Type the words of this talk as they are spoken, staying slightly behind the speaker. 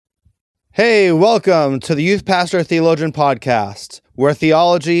Hey, welcome to the Youth Pastor Theologian Podcast, where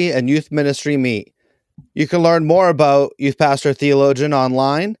theology and youth ministry meet. You can learn more about Youth Pastor Theologian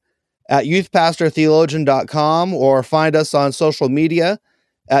online at youthpastortheologian.com or find us on social media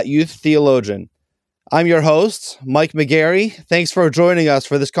at Youth Theologian. I'm your host, Mike McGarry. Thanks for joining us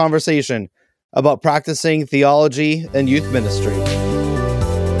for this conversation about practicing theology and youth ministry.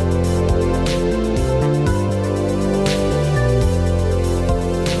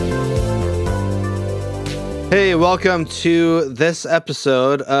 Hey, welcome to this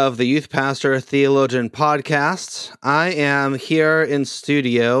episode of the Youth Pastor Theologian Podcast. I am here in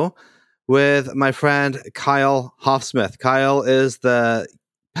studio with my friend Kyle Hoffsmith. Kyle is the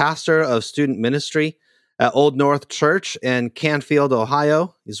pastor of student ministry at Old North Church in Canfield,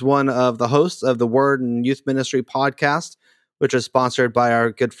 Ohio. He's one of the hosts of the Word and Youth Ministry Podcast, which is sponsored by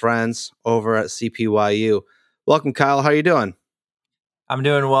our good friends over at CPYU. Welcome, Kyle. How are you doing? I'm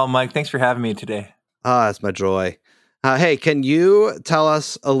doing well, Mike. Thanks for having me today. That's my joy. Hey, can you tell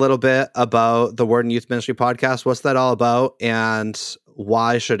us a little bit about the Word and Youth Ministry Podcast? What's that all about? And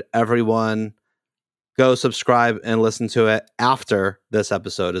why should everyone go subscribe and listen to it after this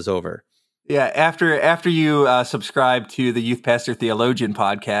episode is over? Yeah, after you subscribe to the Youth Pastor Theologian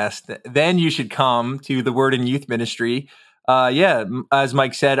Podcast, then you should come to the Word and Youth Ministry. As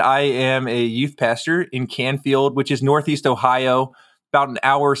Mike said, I am a youth pastor in Canfield, which is Northeast Ohio, about an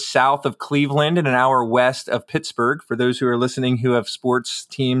hour south of Cleveland and an hour west of Pittsburgh, for those who are listening who have sports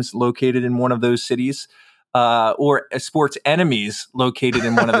teams located in one of those cities, or sports enemies located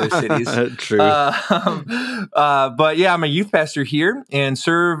in one of those cities. True. But yeah, I'm a youth pastor here and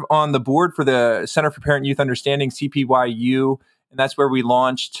serve on the board for the Center for Parent Youth Understanding, CPYU, and that's where we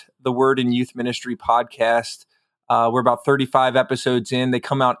launched the Word and Youth Ministry Podcast. We're about 35 episodes in. They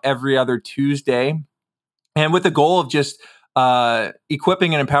come out every other Tuesday, and with the goal of just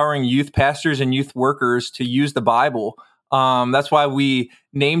equipping and empowering youth pastors and youth workers to use the Bible. That's why we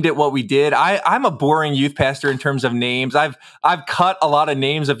named it what we did. I'm a boring youth pastor in terms of names. I've cut a lot of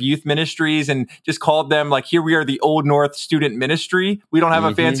names of youth ministries and just called them, like, here we are, the Old North Student Ministry. We don't have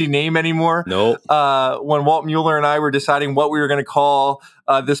a fancy name anymore. Nope. When Walt Mueller and I were deciding what we were going to call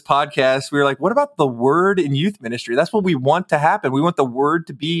this podcast, we were like, what about the Word in Youth Ministry? That's what we want to happen. We want the Word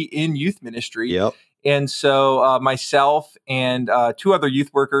to be in youth ministry. Yep. And so myself and two other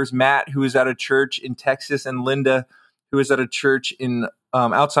youth workers, Matt, who is at a church in Texas, and Linda, who is at a church in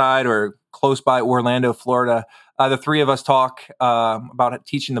outside or close by Orlando, Florida. The three of us talk about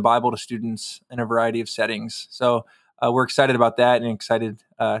teaching the Bible to students in a variety of settings. So we're excited about that and excited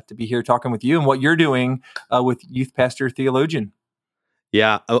to be here talking with you and what you're doing with Youth Pastor Theologian.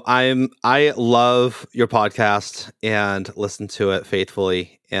 Yeah, I love your podcast and listen to it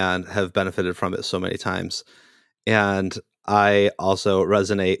faithfully and have benefited from it so many times. And I also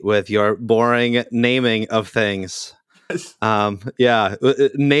resonate with your boring naming of things.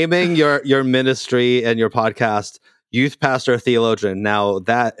 Naming your ministry and your podcast Youth Pastor Theologian. Now,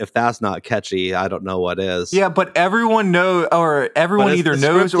 that if that's not catchy, I don't know what is. Yeah, but everyone knows, or everyone either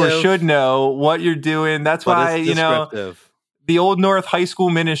knows or should know what you're doing. That's why, the Old North High School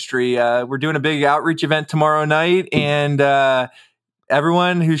Ministry. We're doing a big outreach event tomorrow night, and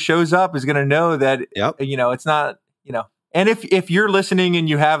everyone who shows up is going to know that, it's not, And if you're listening and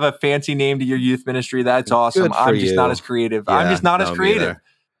you have a fancy name to your youth ministry, that's awesome. I'm just not as creative. Yeah, I'm just not as creative.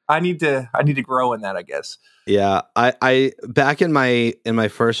 I need to grow in that, I guess. Yeah, I back in my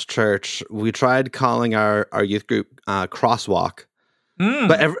first church, we tried calling our youth group Crosswalk.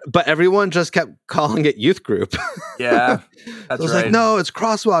 But everyone just kept calling it youth group. Yeah, that's so right. Like, no, it's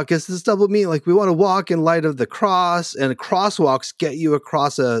crosswalk. It's this double meaning. Like, we want to walk in light of the cross, and crosswalks get you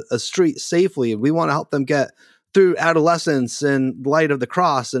across a street safely. And we want to help them get through adolescence in light of the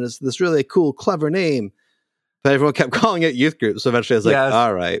cross. And it's this really cool, clever name. But everyone kept calling it youth group. So eventually I was like,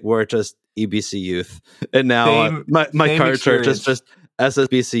 all right, we're just EBC Youth. And now my current church is just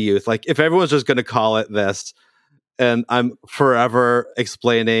SSBC Youth. Like, if everyone's just going to call it this, and I'm forever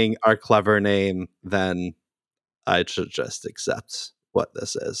explaining our clever name, then I should just accept what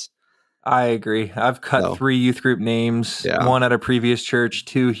this is. I agree. I've cut 3 youth group names, 1 at a previous church,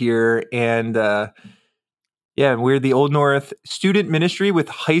 2 here. And we're the Old North Student Ministry with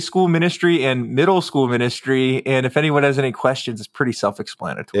high school ministry and middle school ministry. And if anyone has any questions, it's pretty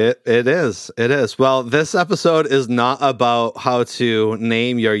self-explanatory. It is. Well, this episode is not about how to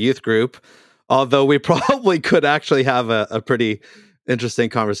name your youth group, although we probably could actually have a pretty interesting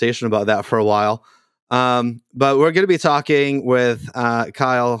conversation about that for a while. But we're going to be talking with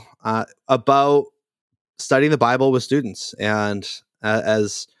Kyle about studying the Bible with students. And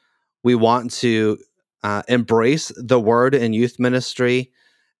as we want to embrace the Word in youth ministry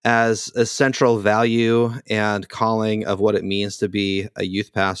as a central value and calling of what it means to be a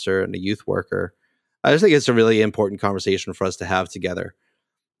youth pastor and a youth worker. I just think it's a really important conversation for us to have together.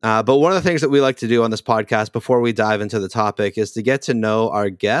 But one of the things that we like to do on this podcast before we dive into the topic is to get to know our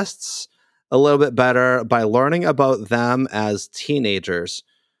guests a little bit better by learning about them as teenagers.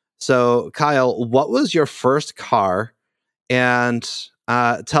 So, Kyle, what was your first car? And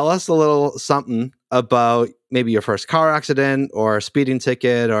tell us a little something about maybe your first car accident or speeding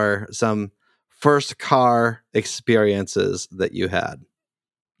ticket or some first car experiences that you had.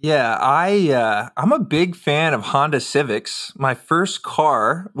 Yeah, I'm a big fan of Honda Civics. My first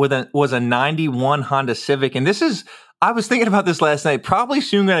car was a 91 Honda Civic. And I was thinking about this last night, probably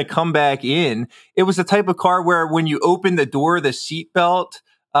soon going to come back in. It was the type of car where when you open the door, the seatbelt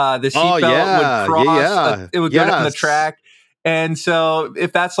would cross, it would go down the track. And so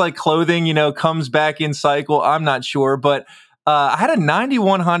if that's like clothing, comes back in cycle, I'm not sure. But I had a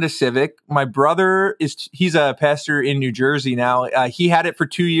 91 Honda Civic. My brother he's a pastor in New Jersey now. He had it for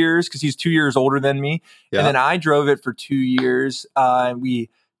 2 years because he's 2 years older than me. Yeah. And then I drove it for 2 years. We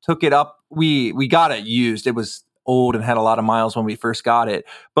took it up. We got it used. It was old and had a lot of miles when we first got it,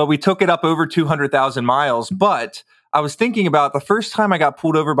 but we took it up over 200,000 miles. But I was thinking about the first time I got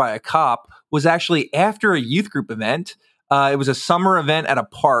pulled over by a cop was actually after a youth group event. It was a summer event at a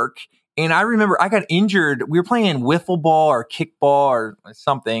park. And I remember I got injured. We were playing wiffle ball or kickball or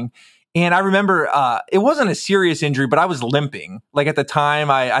something. And I remember it wasn't a serious injury, but I was limping. Like at the time,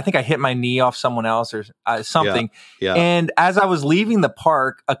 I think I hit my knee off someone else or something. Yeah. And as I was leaving the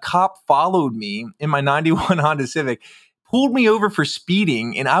park, a cop followed me in my 91 Honda Civic, pulled me over for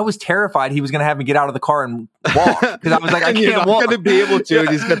speeding, and I was terrified he was going to have me get out of the car and walk because I was like, I can't walk. You're not going to be able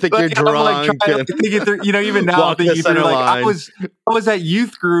to. He's going to think you're drunk. Like trying to think it through, even now, thinking through, like I was at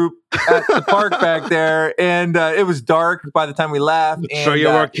youth group at the park back there, and it was dark by the time we left. And, sure, you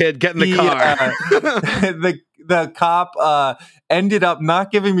were a kid. Get in the car. The cop ended up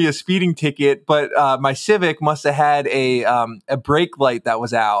not giving me a speeding ticket, but my Civic must have had a brake light that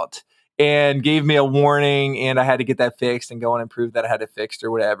was out. And gave me a warning, and I had to get that fixed and go in and prove that I had it fixed or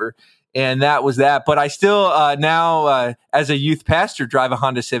whatever. And that was that. But I still now, as a youth pastor, drive a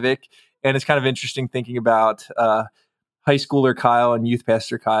Honda Civic. And it's kind of interesting thinking about high schooler Kyle and youth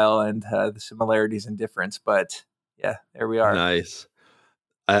pastor Kyle and the similarities and difference. But yeah, there we are. Nice.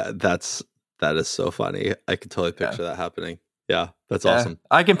 That is so funny. I can totally picture that happening. Yeah, that's awesome.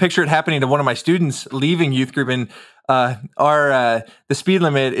 I can picture it happening to one of my students leaving youth group, and the speed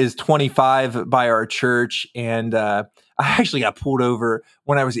limit is 25 by our church. And I actually got pulled over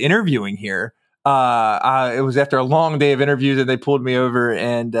when I was interviewing here. It was after a long day of interviews, and they pulled me over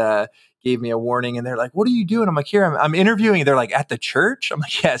and gave me a warning. And they're like, "What are you doing?" I'm like, "Here, I'm interviewing." And they're like, "At the church?" I'm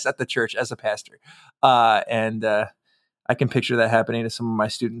like, "Yes, at the church as a pastor." And I can picture that happening to some of my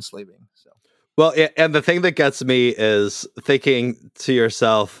students leaving. So. Well, and the thing that gets me is thinking to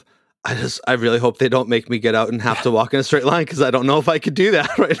yourself, I really hope they don't make me get out and have to walk in a straight line because I don't know if I could do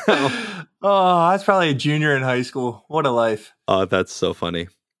that right now. Oh, I was probably a junior in high school. What a life. Oh, that's so funny.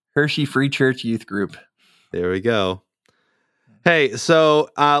 Hershey Free Church Youth Group. There we go. Hey, so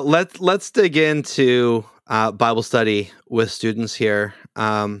let's dig into Bible study with students here.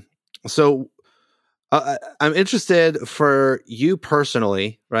 I'm interested for you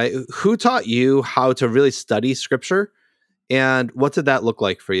personally, right? Who taught you how to really study scripture, and what did that look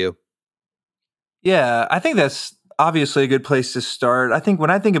like for you? Yeah, I think that's obviously a good place to start. I think when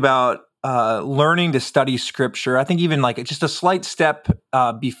I think about learning to study scripture, I think even like just a slight step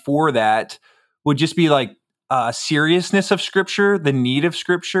before that would just be like seriousness of scripture, the need of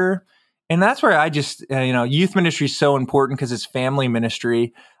scripture. And that's where I just, youth ministry is so important because it's family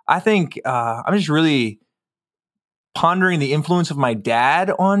ministry. I think I'm just really pondering the influence of my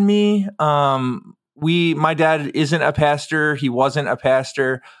dad on me. My dad isn't a pastor. He wasn't a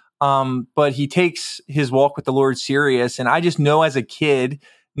pastor, but he takes his walk with the Lord serious. And I just know as a kid,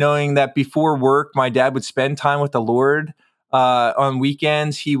 knowing that before work, my dad would spend time with the Lord. On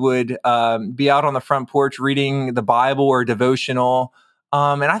weekends, he would be out on the front porch reading the Bible or devotional.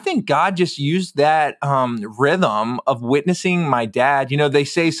 And I think God just used that rhythm of witnessing my dad. They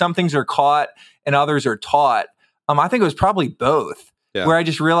say some things are caught and others are taught. I think it was probably both, where I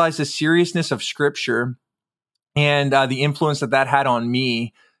just realized the seriousness of scripture and the influence that had on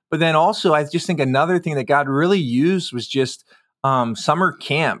me. But then also, I just think another thing that God really used was just summer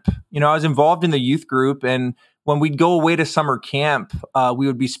camp. I was involved in the youth group, and when we'd go away to summer camp, we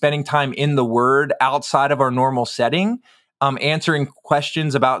would be spending time in the Word outside of our normal setting, answering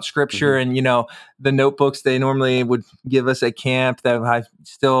questions about scripture. And, the notebooks they normally would give us at camp that I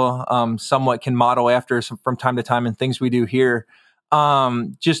still somewhat can model after from time to time and things we do here.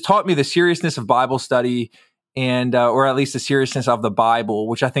 just taught me the seriousness of Bible study and or at least the seriousness of the Bible,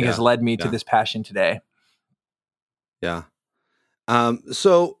 which I think has led me to this passion today. Yeah.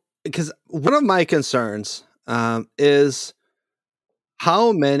 So, because one of my concerns is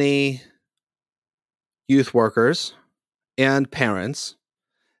how many youth workers and parents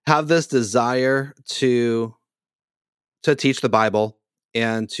have this desire to teach the Bible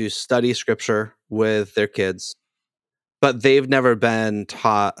and to study Scripture with their kids, but they've never been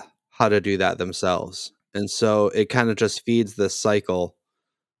taught how to do that themselves, and so it kind of just feeds this cycle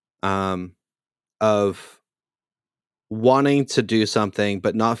um, of wanting to do something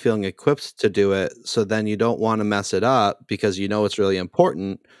but not feeling equipped to do it, so then you don't want to mess it up because you know it's really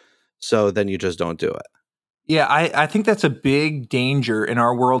important, so then you just don't do it. Yeah, I think that's a big danger in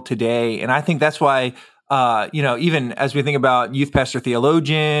our world today. And I think that's why, even as we think about Youth Pastor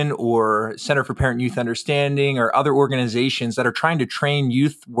Theologian or Center for Parent Youth Understanding or other organizations that are trying to train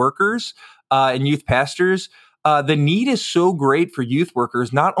youth workers and youth pastors, the need is so great for youth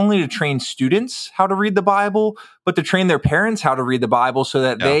workers, not only to train students how to read the Bible, but to train their parents how to read the Bible so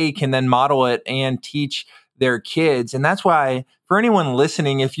that they can then model it and teach their kids. And that's why, for anyone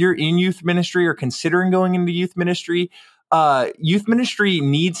listening, if you're in youth ministry or considering going into youth ministry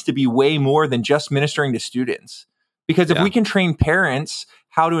needs to be way more than just ministering to students. Because if we can train parents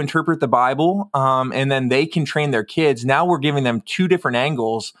how to interpret the Bible, and then they can train their kids, now we're giving them two different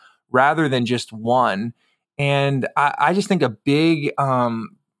angles rather than just one. And I just think a big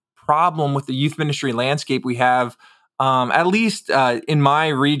problem with the youth ministry landscape we have, at least in my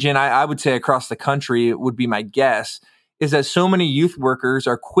region, I would say across the country, it would be my guess, is that so many youth workers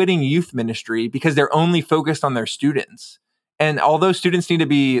are quitting youth ministry because they're only focused on their students. And although students need to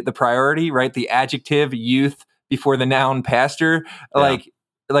be the priority, right? The adjective youth before the noun pastor, like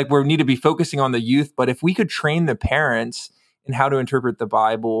we need to be focusing on the youth. But if we could train the parents in how to interpret the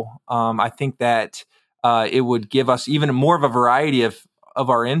Bible, I think that it would give us even more of a variety of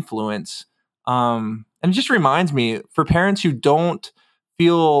our influence. And it just reminds me, for parents who don't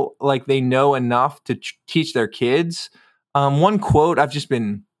feel like they know enough to teach their kids, one quote I've just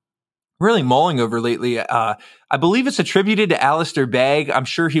been really mulling over lately, I believe it's attributed to Alistair Begg. I'm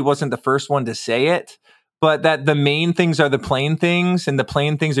sure he wasn't the first one to say it, but that the main things are the plain things, and the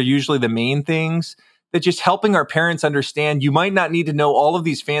plain things are usually the main things. That just helping our parents understand, you might not need to know all of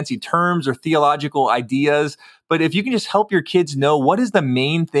these fancy terms or theological ideas, but if you can just help your kids know what is the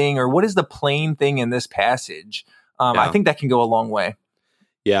main thing or what is the plain thing in this passage, I think that can go a long way.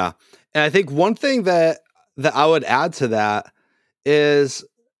 Yeah. And I think one thing that I would add to that is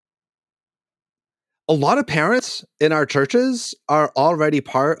a lot of parents in our churches are already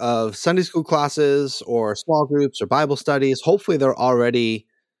part of Sunday school classes or small groups or Bible studies. Hopefully they're already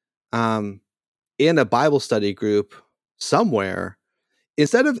in a Bible study group somewhere.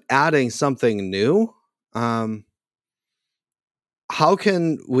 Instead of adding something new, how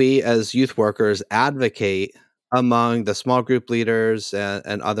can we as youth workers advocate among the small group leaders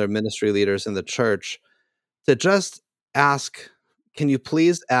and other ministry leaders in the church to just ask, can you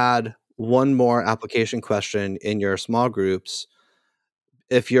please add one more application question in your small groups?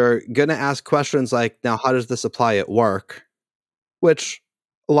 If you're going to ask questions like, now, how does this apply at work? Which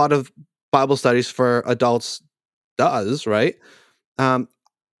a lot of Bible studies for adults does, right? Can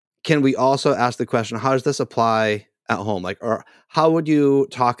we also ask the question, how does this apply at home? Like, or how would you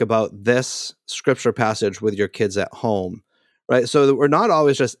talk about this scripture passage with your kids at home? Right. So that we're not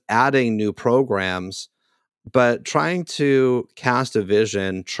always just adding new programs, but trying to cast a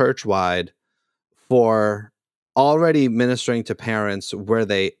vision church-wide for already ministering to parents where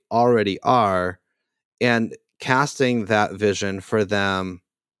they already are and casting that vision for them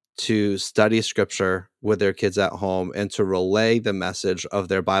to study scripture with their kids at home and to relay the message of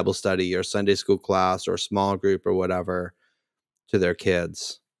their Bible study or Sunday school class or small group or whatever to their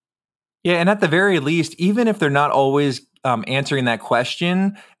kids. Yeah, and at the very least, even if they're not always answering that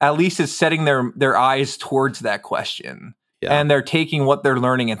question, at least it's setting their eyes towards that question. Yeah. And they're taking what they're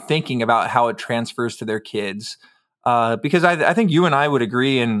learning and thinking about how it transfers to their kids. Because I think you and I would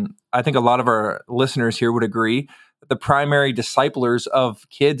agree, and I think a lot of our listeners here would agree, that the primary disciplers of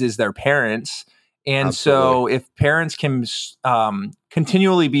kids is their parents. And Absolutely. so if parents can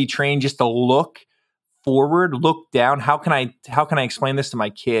continually be trained just to look forward, look down, how can I explain this to my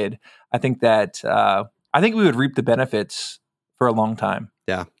kid? I think that I think we would reap the benefits for a long time.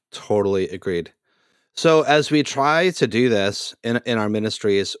 Yeah, totally agreed. So as we try to do this in our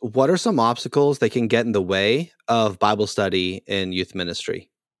ministries, what are some obstacles that can get in the way of Bible study in youth ministry?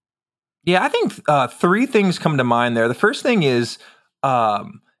 Yeah, I think three things come to mind there. The first thing is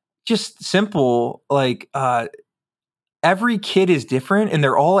just simple, like every kid is different and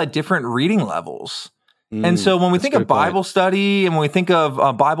they're all at different reading levels. And so when we think of Bible study and when we think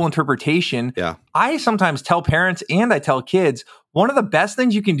of Bible interpretation, I sometimes tell parents and I tell kids, one of the best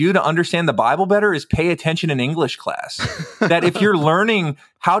things you can do to understand the Bible better is pay attention in English class. That if you're learning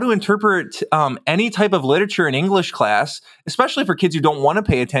how to interpret any type of literature in English class, especially for kids who don't want to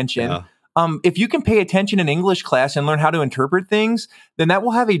pay attention, if you can pay attention in English class and learn how to interpret things, then that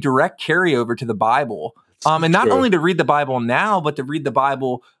will have a direct carryover to the Bible. And not only to read the Bible now, but to read the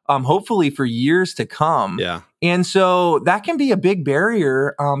Bible hopefully for years to come. And so that can be a big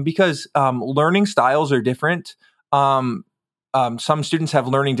barrier because learning styles are different. Some students have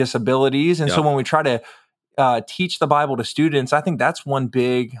learning disabilities. And so when we try to teach the Bible to students, I think that's one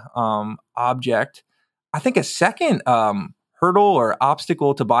big object. I think a second hurdle or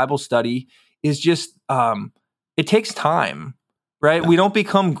obstacle to Bible study is just it takes time. Right? We don't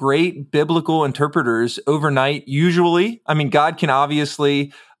become great biblical interpreters overnight, usually. I mean, God can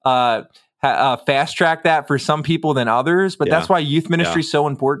obviously fast track that for some people than others, but that's why youth ministry is so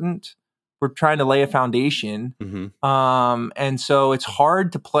important. We're trying to lay a foundation. And so it's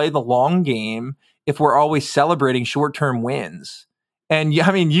hard to play the long game if we're always celebrating short-term wins. And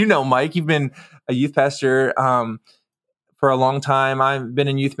I mean, Mike, you've been a youth pastor for a long time. I've been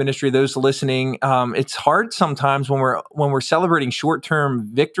in youth ministry. Those listening, it's hard sometimes when we're celebrating short-term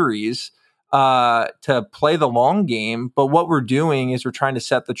victories to play the long game. But what we're doing is we're trying to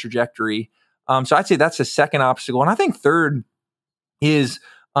set the trajectory. So I'd say that's the second obstacle. And I think third is,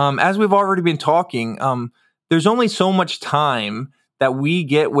 as we've already been talking, there's only so much time that we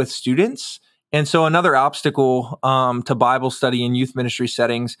get with students. And so another obstacle to Bible study in youth ministry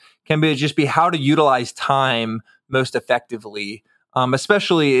settings can be how to utilize time most effectively,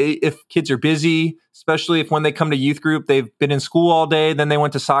 especially if kids are busy, especially if when they come to youth group, they've been in school all day, then they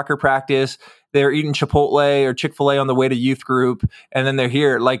went to soccer practice, they're eating Chipotle or Chick-fil-A on the way to youth group, and then they're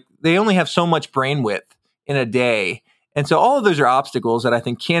here. Like, they only have so much brain width in a day. And so all of those are obstacles that I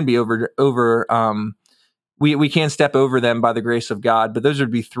think can be we can step over them by the grace of God, but those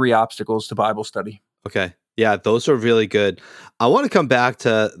would be three obstacles to Bible study. Okay. Yeah, those are really good. I want to come back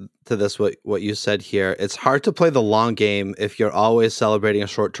to this, what you said here. It's hard to play the long game if you're always celebrating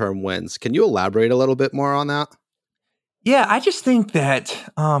short-term wins. Can you elaborate a little bit more on that? Yeah, I just think that,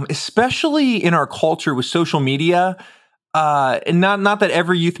 especially in our culture with social media, and not that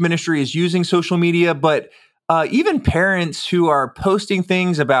every youth ministry is using social media, but even parents who are posting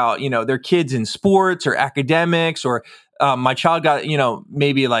things about, their kids in sports or academics, or my child got,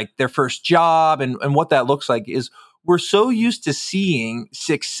 maybe like their first job and what that looks like, is we're so used to seeing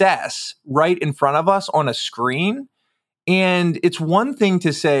success right in front of us on a screen. And it's one thing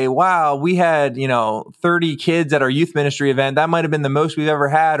to say, wow, we had, 30 kids at our youth ministry event. That might have been the most we've ever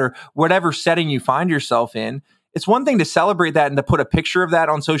had, or whatever setting you find yourself in. It's one thing to celebrate that and to put a picture of that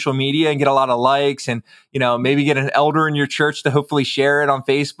on social media and get a lot of likes, and, maybe get an elder in your church to hopefully share it on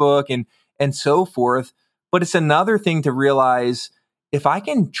Facebook and so forth. But it's another thing to realize, if I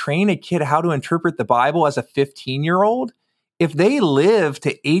can train a kid how to interpret the Bible as a 15-year-old, if they live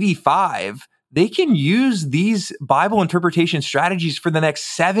to 85, they can use these Bible interpretation strategies for the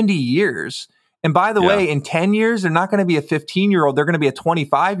next 70 years. And by the way, in 10 years, they're not going to be a 15-year-old. They're going to be a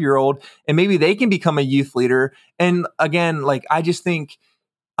 25-year-old, and maybe they can become a youth leader. And again, I just think,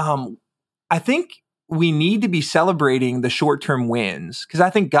 I think we need to be celebrating the short-term wins, because I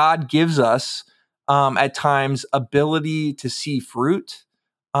think God gives us at times ability to see fruit.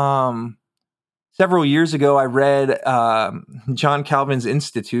 Several years ago, I read John Calvin's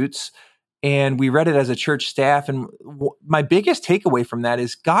Institutes, and we read it as a church staff. And my biggest takeaway from that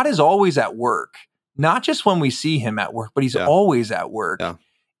is God is always at work, not just when we see him at work, but he's always at work.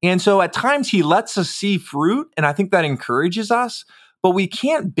 And so at times he lets us see fruit, and I think that encourages us, but we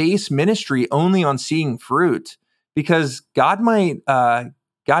can't base ministry only on seeing fruit, because God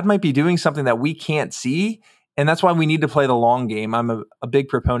might be doing something that we can't see. And that's why we need to play the long game. I'm a big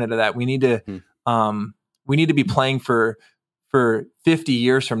proponent of that. We need to be playing for 50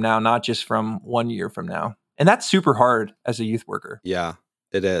 years from now, not just from 1 year from now. And that's super hard as a youth worker. Yeah,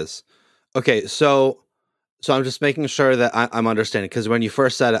 it is. Okay, so I'm just making sure that I'm understanding, because when you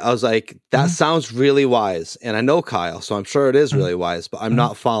first said it, I was like, that sounds really wise. And I know Kyle, so I'm sure it is really wise, but I'm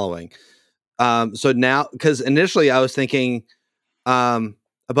not following. So now, because initially I was thinking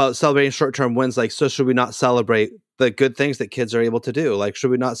about celebrating short-term wins, so should we not celebrate the good things that kids are able to do?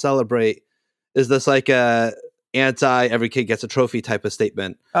 Should we not celebrate, is this like a anti every kid gets a trophy type of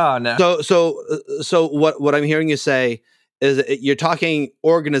statement? Oh, no. So what I'm hearing you say is you're talking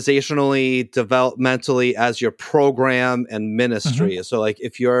organizationally, developmentally, as your program and ministry. So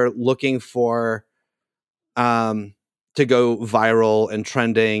if you're looking for to go viral and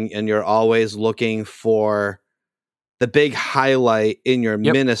trending, and you're always looking for the big highlight in your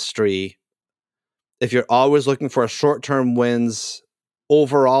Yep. ministry, if you're always looking for short-term wins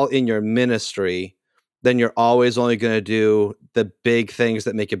overall in your ministry, then you're always only going to do the big things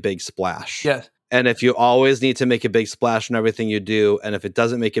that make a big splash. Yes. And if you always need to make a big splash in everything you do, and if it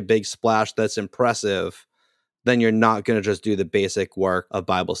doesn't make a big splash that's impressive, then you're not going to just do the basic work of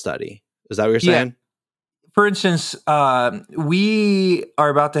Bible study. Is that what you're saying? For instance, we are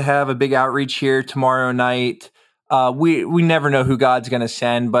about to have a big outreach here tomorrow night. We never know who God's going to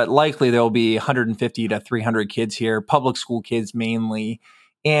send, but likely there'll be 150 to 300 kids here, public school kids mainly.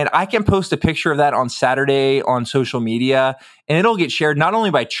 And I can post a picture of that on Saturday on social media, and it'll get shared not only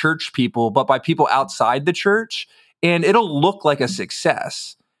by church people, but by people outside the church, and it'll look like a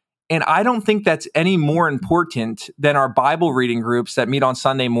success. And I don't think that's any more important than our Bible reading groups that meet on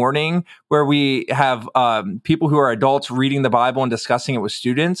Sunday morning, where we have people who are adults reading the Bible and discussing it with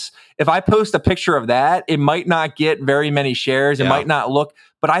students. If I post a picture of that, it might not get very many shares. It might not look,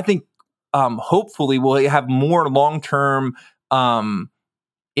 but I think hopefully we'll have more long-term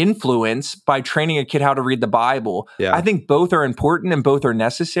influence by training a kid how to read the Bible. Yeah. I think both are important and both are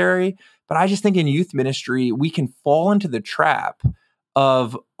necessary. But I just think in youth ministry, we can fall into the trap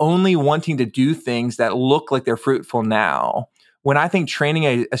of only wanting to do things that look like they're fruitful now, when I think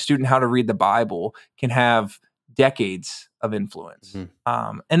training a student how to read the Bible can have decades of influence.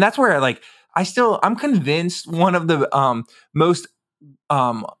 And that's where I'm convinced one of the most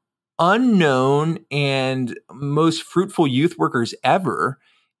unknown and most fruitful youth workers ever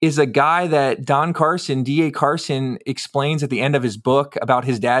is a guy that D.A. Carson explains at the end of his book about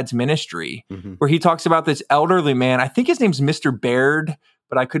his dad's ministry, where he talks about this elderly man. I think his name's Mr. Baird,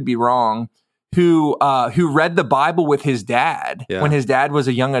 but I could be wrong, who read the Bible with his dad when his dad was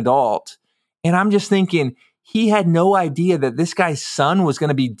a young adult. And I'm just thinking, he had no idea that this guy's son was going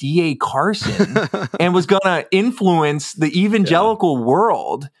to be D.A. Carson and was going to influence the evangelical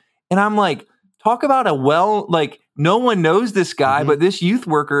world. And I'm like, talk about no one knows this guy, but this youth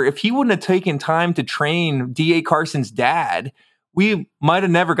worker, if he wouldn't have taken time to train D.A. Carson's dad, we might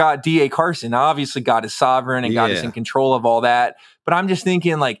have never got D.A. Carson. Now, obviously, God is sovereign and God is in control of all that. But I'm just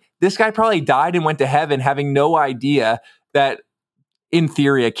thinking, this guy probably died and went to heaven having no idea that, in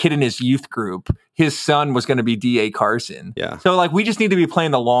theory, a kid in his youth group, his son was going to be D.A. Carson. Yeah. So, we just need to be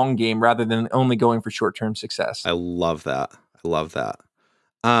playing the long game rather than only going for short-term success. I love that.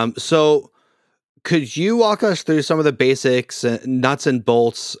 So could you walk us through some of the basics and nuts and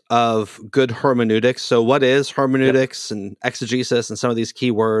bolts of good hermeneutics? So what is hermeneutics and exegesis and some of these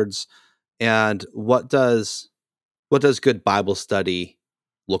key words, and what does good Bible study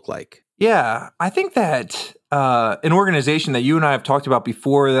look like? Yeah, I think that an organization that you and I have talked about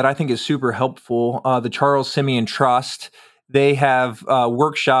before that I think is super helpful, the Charles Simeon Trust, they have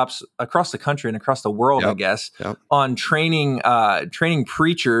workshops across the country and across the world, I guess, on training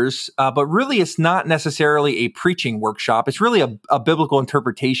preachers. But really, it's not necessarily a preaching workshop. It's really a biblical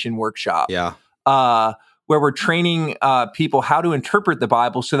interpretation workshop. Yeah. Where we're training people how to interpret the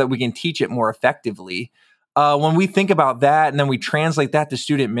Bible so that we can teach it more effectively. When we think about that and then we translate that to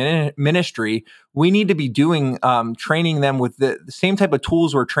student ministry, we need to be doing training them with the same type of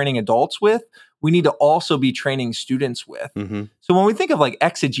tools we're training adults with. We need to also be training students with. So when we think of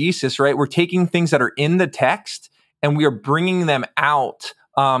exegesis, right, we're taking things that are in the text and we are bringing them out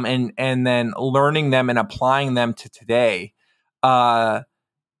and then learning them and applying them to today. And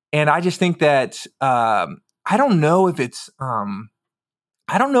I just think that I don't know if it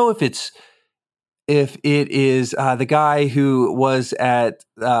is the guy who was at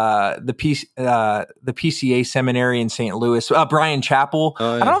the PCA seminary in St. Louis, Brian Chappell.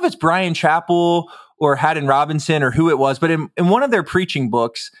 I don't know if it's Brian Chappell or Haddon Robinson or who it was, but in one of their preaching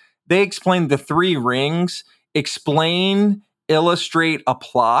books, they explained the 3 rings: explain, illustrate,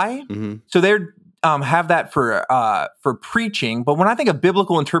 apply. So they're have that for preaching. But when I think of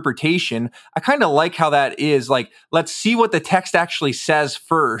biblical interpretation, I kind of like how that is let's see what the text actually says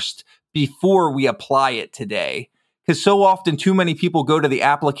first before we apply it today. Because so often too many people go to the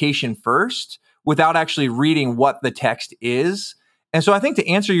application first without actually reading what the text is. And so I think to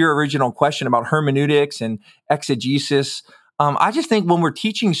answer your original question about hermeneutics and exegesis, I just think when we're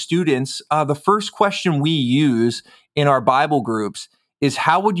teaching students, the first question we use in our Bible groups is,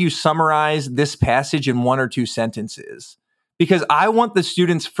 how would you summarize this passage in 1 or 2 sentences? Because I want the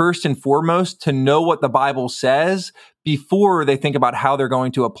students first and foremost to know what the Bible says before they think about how they're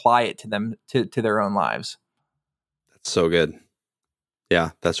going to apply it to them, to their own lives. That's so good.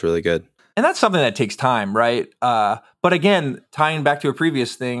 Yeah, that's really good. And that's something that takes time, right? But again, tying back to a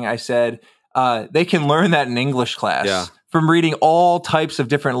previous thing I said, they can learn that in English class from reading all types of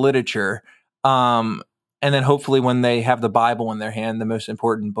different literature. And then hopefully when they have the Bible in their hand, the most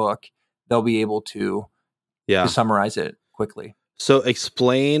important book, they'll be able to summarize it quickly. So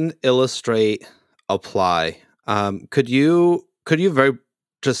explain, illustrate, apply. Could you very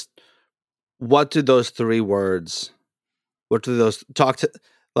just, what do those three words, what do those talk to,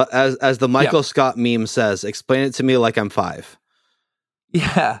 as the Michael Scott meme says, explain it to me like I'm 5.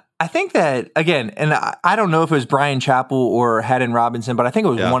 Yeah, I think that, again, and I don't know if it was Brian Chappell or Haddon Robinson, but I think it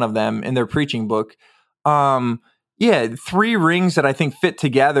was one of them in their preaching book. 3 rings that I think fit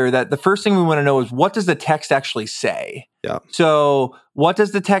together. That the first thing we want to know is, what does the text actually say? Yeah. So what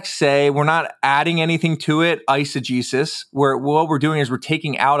does the text say? We're not adding anything to it. Eisegesis, where what we're doing is we're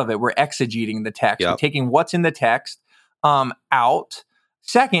taking out of it. We're exegeting the text. We're taking what's in the text out.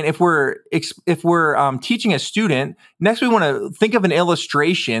 Second, if we're teaching a student, next we want to think of an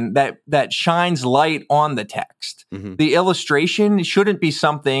illustration that shines light on the text. Mm-hmm. The illustration shouldn't be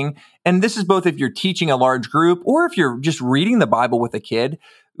something, and this is both if you're teaching a large group or if you're just reading the Bible with a kid.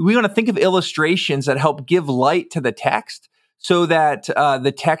 We want to think of illustrations that help give light to the text so that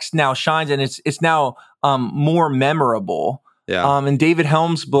the text now shines and it's now more memorable. Yeah. In David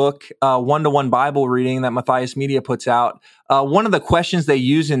Helm's book, One-to-One Bible Reading that Matthias Media puts out, one of the questions they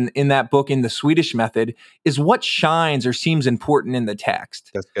use in that book in the Swedish method is what shines or seems important in the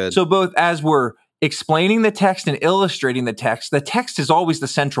text. That's good. So both as we're explaining the text and illustrating the text is always the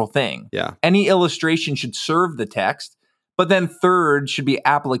central thing. Yeah. Any illustration should serve the text, but then third should be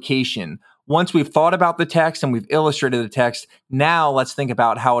application. Once we've thought about the text and we've illustrated the text, now let's think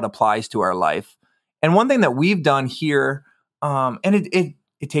about how it applies to our life. And one thing that we've done here, and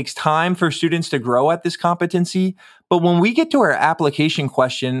it takes time for students to grow at this competency. But when we get to our application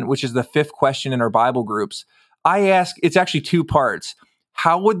question, which is the 5th question in our Bible groups, I ask, it's actually 2 parts.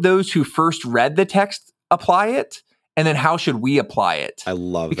 How would those who first read the text apply it? And then how should we apply it? I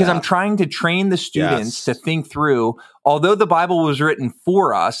love because that. I'm trying to train the students to think through, although the Bible was written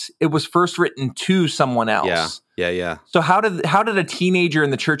for us, it was first written to someone else. Yeah. So how did a teenager in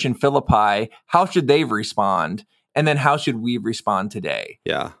the church in Philippi, how should they respond? And then how should we respond today?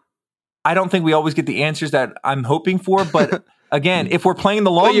 Yeah. I don't think we always get the answers that I'm hoping for, but again, if we're playing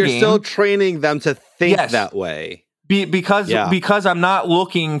the long game, you're still training them to think that way. Because I'm not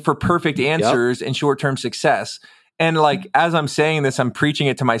looking for perfect answers and short-term success. And like, as I'm saying this, I'm preaching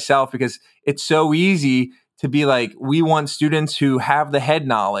it to myself because it's so easy to be like, we want students who have the head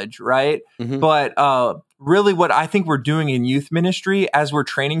knowledge, right? Mm-hmm. But really what I think we're doing in youth ministry as we're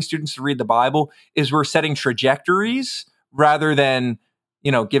training students to read the Bible is we're setting trajectories rather than,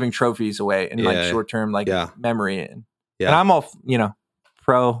 giving trophies away in like short-term memory. And I'm all,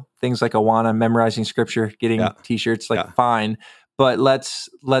 pro things like Awana, memorizing scripture, getting t-shirts, fine. But let's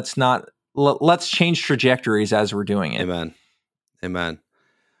change trajectories as we're doing it. Amen.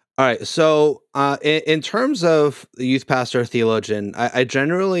 All right. So in terms of the youth pastor theologian, I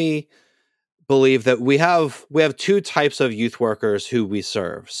generally believe that we have 2 types of youth workers who we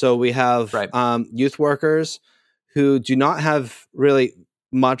serve. So we have youth workers who do not have really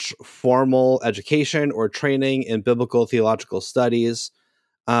much formal education or training in biblical theological studies,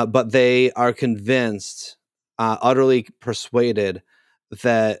 but they are convinced, utterly persuaded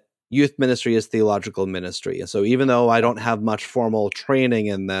that youth ministry is theological ministry. And so even though I don't have much formal training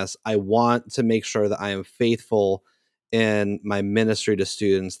in this, I want to make sure that I am faithful in my ministry to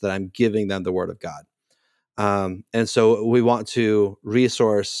students, that I'm giving them the Word of God. And so we want to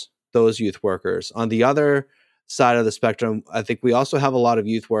resource those youth workers. On the other side of the spectrum, I think we also have a lot of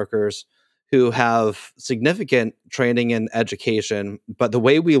youth workers who have significant training and education, but the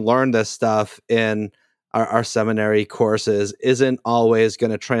way we learn this stuff in our seminary courses isn't always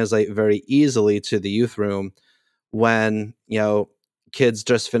going to translate very easily to the youth room when, kids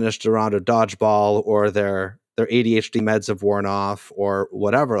just finished a round of dodgeball or their ADHD meds have worn off or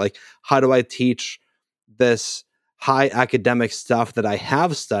whatever. Like, how do I teach this high academic stuff that I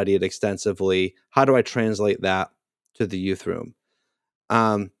have studied extensively? How do I translate that to the youth room?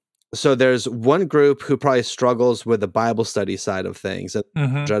 So there's one group who probably struggles with the Bible study side of things and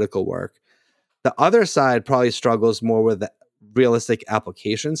exegetical work. The other side probably struggles more with the realistic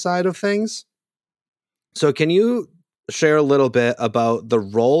application side of things. So can you share a little bit about the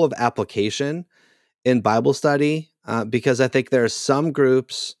role of application in Bible study? Because I think there are some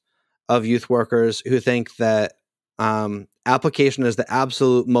groups of youth workers who think that application is the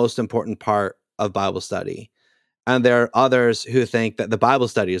absolute most important part of Bible study. And there are others who think that the Bible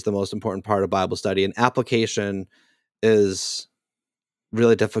study is the most important part of Bible study, and application is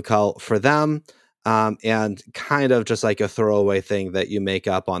really difficult for them, and kind of just like a throwaway thing that you make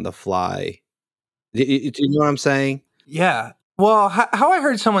up on the fly Do you know what I'm saying? Yeah. Well, how I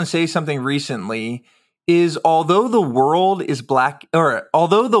heard someone say something recently is although the world is black, or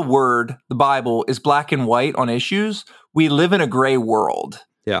although the Bible is black and white on issues, we live in a gray world.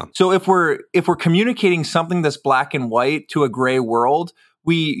 Yeah. So if we're communicating something that's black and white to a gray world,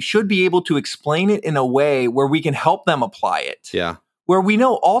 we should be able to explain it in a way where we can help them apply it. Yeah. Where we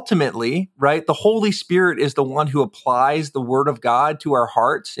know ultimately, right, the Holy Spirit is the one who applies the word of God to our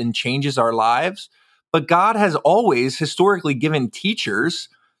hearts and changes our lives. But God has always historically given teachers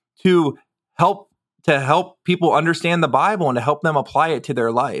to help people understand the Bible and to help them apply it to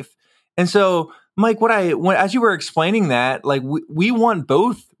their life. And so, Mike, as you were explaining that, like we want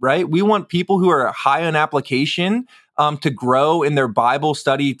both, right? We want people who are high on application to grow in their Bible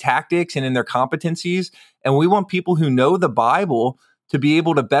study tactics and in their competencies, and we want people who know the Bible to be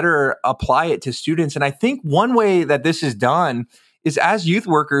able to better apply it to students. And I think one way that this is done is as youth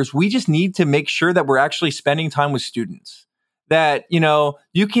workers, we just need to make sure that we're actually spending time with students. That,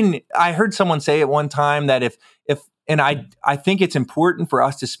 I heard someone say at one time that I think it's important for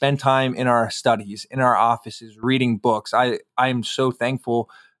us to spend time in our studies, in our offices, reading books. I'm so thankful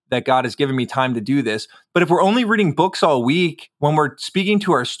that God has given me time to do this. But if we're only reading books all week, when we're speaking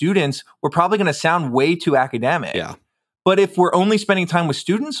to our students, we're probably going to sound way too academic. Yeah. But if we're only spending time with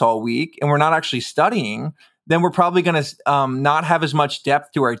students all week and we're not actually studying, then we're probably going to not have as much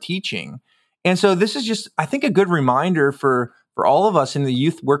depth to our teaching. And so this is just, I think, a good reminder for all of us in the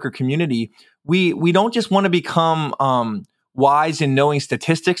youth worker community. We don't just want to become wise in knowing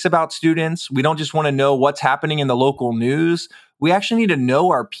statistics about students. We don't just want to know what's happening in the local news. We actually need to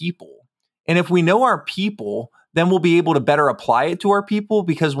know our people. And if we know our people, then we'll be able to better apply it to our people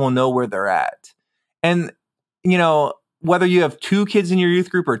because we'll know where they're at. And, whether you have 2 kids in your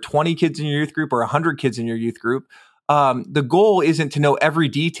youth group or 20 kids in your youth group or 100 kids in your youth group, the goal isn't to know every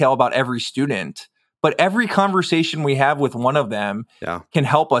detail about every student, but every conversation we have with one of them can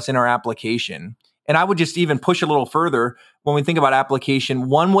help us in our application. And I would just even push a little further when we think about application.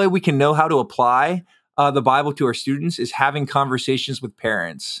 One way we can know how to apply the Bible to our students is having conversations with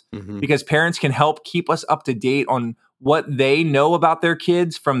parents, because parents can help keep us up to date on what they know about their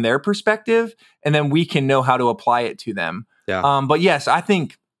kids from their perspective, and then we can know how to apply it to them. Yeah. But yes, I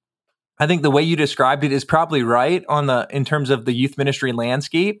think the way you described it is probably right in terms of the youth ministry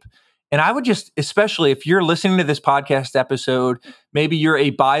landscape. And I would just, especially if you're listening to this podcast episode, maybe you're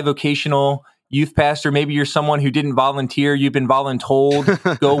a bivocational youth pastor, maybe you're someone who didn't volunteer, you've been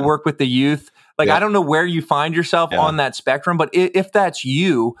voluntold, go work with the youth. I don't know where you find yourself on that spectrum, but if that's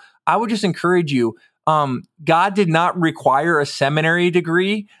you, I would just encourage you. God did not require a seminary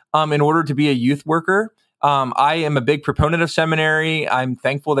degree in order to be a youth worker. I am a big proponent of seminary. I'm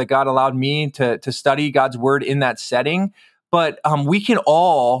thankful that God allowed me to study God's word in that setting. But we can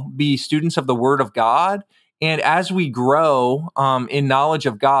all be students of the word of God. And as we grow in knowledge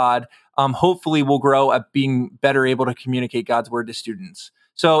of God, hopefully we'll grow at being better able to communicate God's word to students.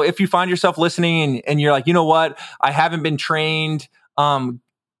 So if you find yourself listening and you're like, you know what, I haven't been trained,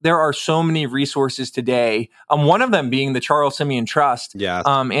 there are so many resources today. One of them being the Charles Simeon Trust,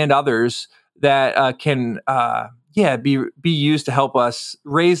 and others that can, be used to help us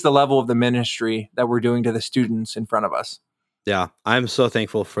raise the level of the ministry that we're doing to the students in front of us. Yeah, I'm so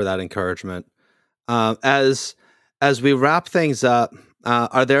thankful for that encouragement. As we wrap things up,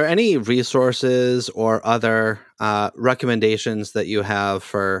 are there any resources or other recommendations that you have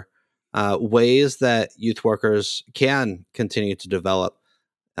for ways that youth workers can continue to develop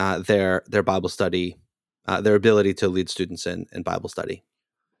their Bible study, their ability to lead students in Bible study?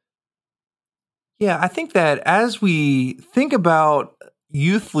 Yeah, I think that as we think about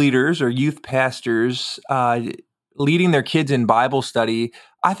youth leaders or youth pastors leading their kids in Bible study,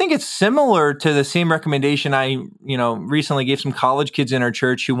 I think it's similar to the same recommendation I, recently gave some college kids in our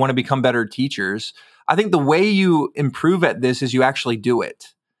church who want to become better teachers. I think the way you improve at this is you actually do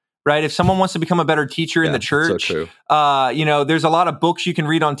it, right? If someone wants to become a better teacher in the church, so true. There's a lot of books you can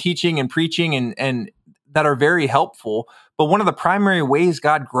read on teaching and preaching and that are very helpful. But one of the primary ways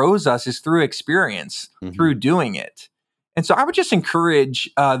God grows us is through experience, through doing it. And so I would just encourage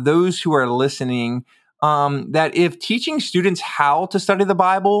those who are listening that if teaching students how to study the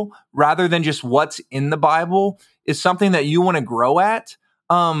Bible rather than just what's in the Bible is something that you want to grow at,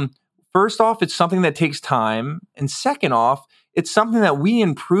 first off, it's something that takes time. And second off, it's something that we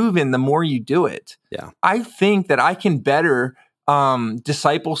improve in the more you do it. Yeah. I think that I can better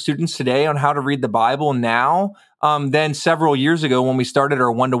disciple students today on how to read the Bible now than several years ago when we started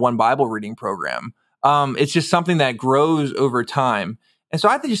our one-to-one Bible reading program. It's just something that grows over time. And so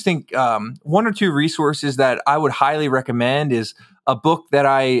I just think one or two resources that I would highly recommend is a book that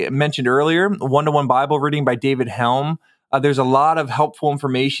I mentioned earlier, One-to-One Bible Reading by David Helm. There's a lot of helpful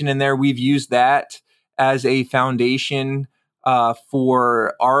information in there. We've used that as a foundation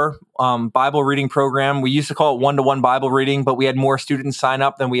for our Bible reading program. We used to call it one-to-one Bible reading, but we had more students sign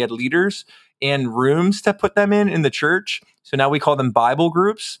up than we had leaders and rooms to put them in the church. So now we call them Bible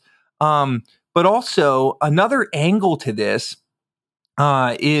groups. But also another angle to this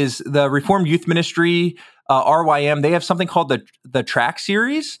is the Reformed Youth Ministry, RYM. They have something called the Track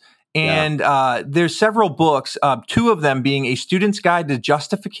Series. And there's several books, two of them being A Student's Guide to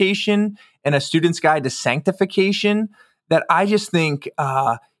Justification and A Student's Guide to Sanctification, that I just think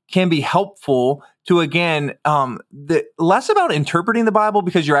can be helpful to, again, less about interpreting the Bible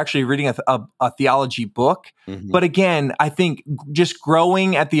because you're actually reading a theology book. Mm-hmm. But again, I think just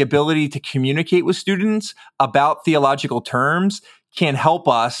growing at the ability to communicate with students about theological terms can help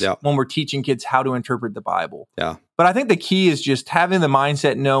us when we're teaching kids how to interpret the Bible. Yeah. But I think the key is just having the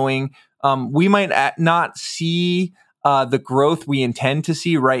mindset knowing we might not see the growth we intend to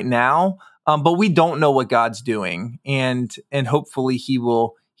see right now, but we don't know what God's doing, and hopefully He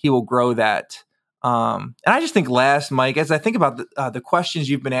will grow that. And I just think last, Mike, as I think about the questions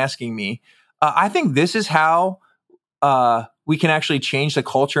you've been asking me, I think this is how we can actually change the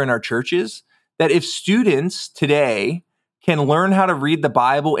culture in our churches. That if students today can learn how to read the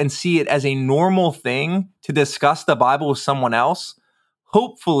Bible and see it as a normal thing to discuss the Bible with someone else,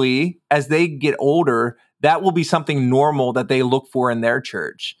 hopefully, as they get older, that will be something normal that they look for in their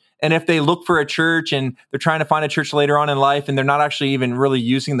church. And if they look for a church and they're trying to find a church later on in life and they're not actually even really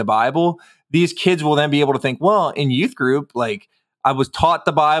using the Bible, these kids will then be able to think, well, in youth group, like I was taught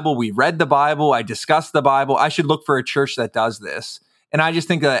the Bible, we read the Bible, I discussed the Bible, I should look for a church that does this. And I just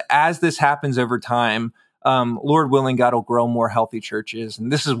think that as this happens over time, Lord willing, God will grow more healthy churches.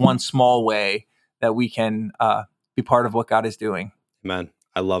 And this is one small way that we can be part of what God is doing. Amen.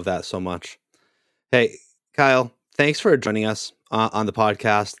 I love that so much. Hey, Kyle, thanks for joining us on the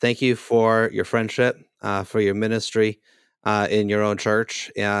podcast. Thank you for your friendship, for your ministry in your own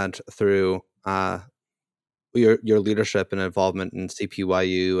church, and through your leadership and involvement in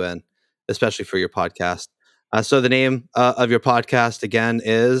CPYU, and especially for your podcast. So the name of your podcast again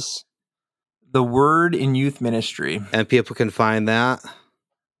is The Word in Youth Ministry. And people can find that?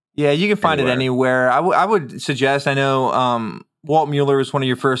 Yeah, you can find it anywhere. I would suggest, I know Walt Mueller was one of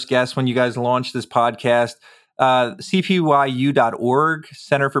your first guests when you guys launched this podcast. CPYU.org,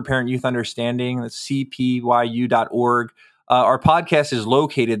 Center for Parent Youth Understanding. That's CPYU.org. Our podcast is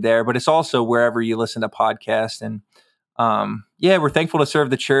located there, but it's also wherever you listen to podcasts. And we're thankful to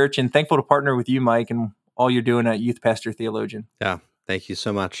serve the church and thankful to partner with you, Mike, and all you're doing at Youth Pastor Theologian. Yeah, thank you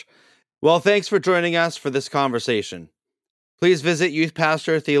so much. Well, thanks for joining us for this conversation. Please visit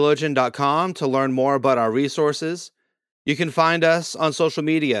youthpastortheologian.com to learn more about our resources. You can find us on social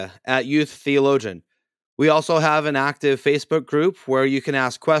media at Youth Theologian. We also have an active Facebook group where you can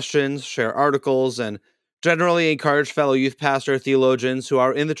ask questions, share articles, and generally encourage fellow youth pastor theologians who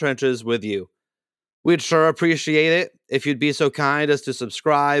are in the trenches with you. We'd sure appreciate it if you'd be so kind as to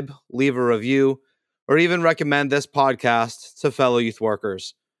subscribe, leave a review, or even recommend this podcast to fellow youth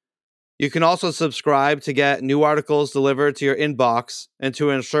workers. You can also subscribe to get new articles delivered to your inbox and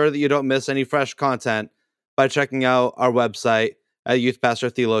to ensure that you don't miss any fresh content by checking out our website at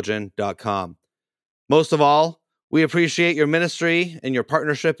youthpastortheologian.com. Most of all, we appreciate your ministry and your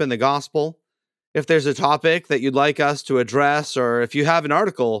partnership in the gospel. If there's a topic that you'd like us to address, or if you have an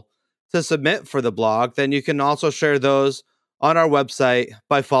article to submit for the blog, then you can also share those on our website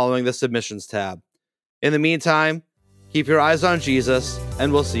by following the submissions tab. In the meantime, keep your eyes on Jesus,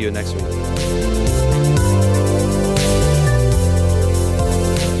 and we'll see you next week.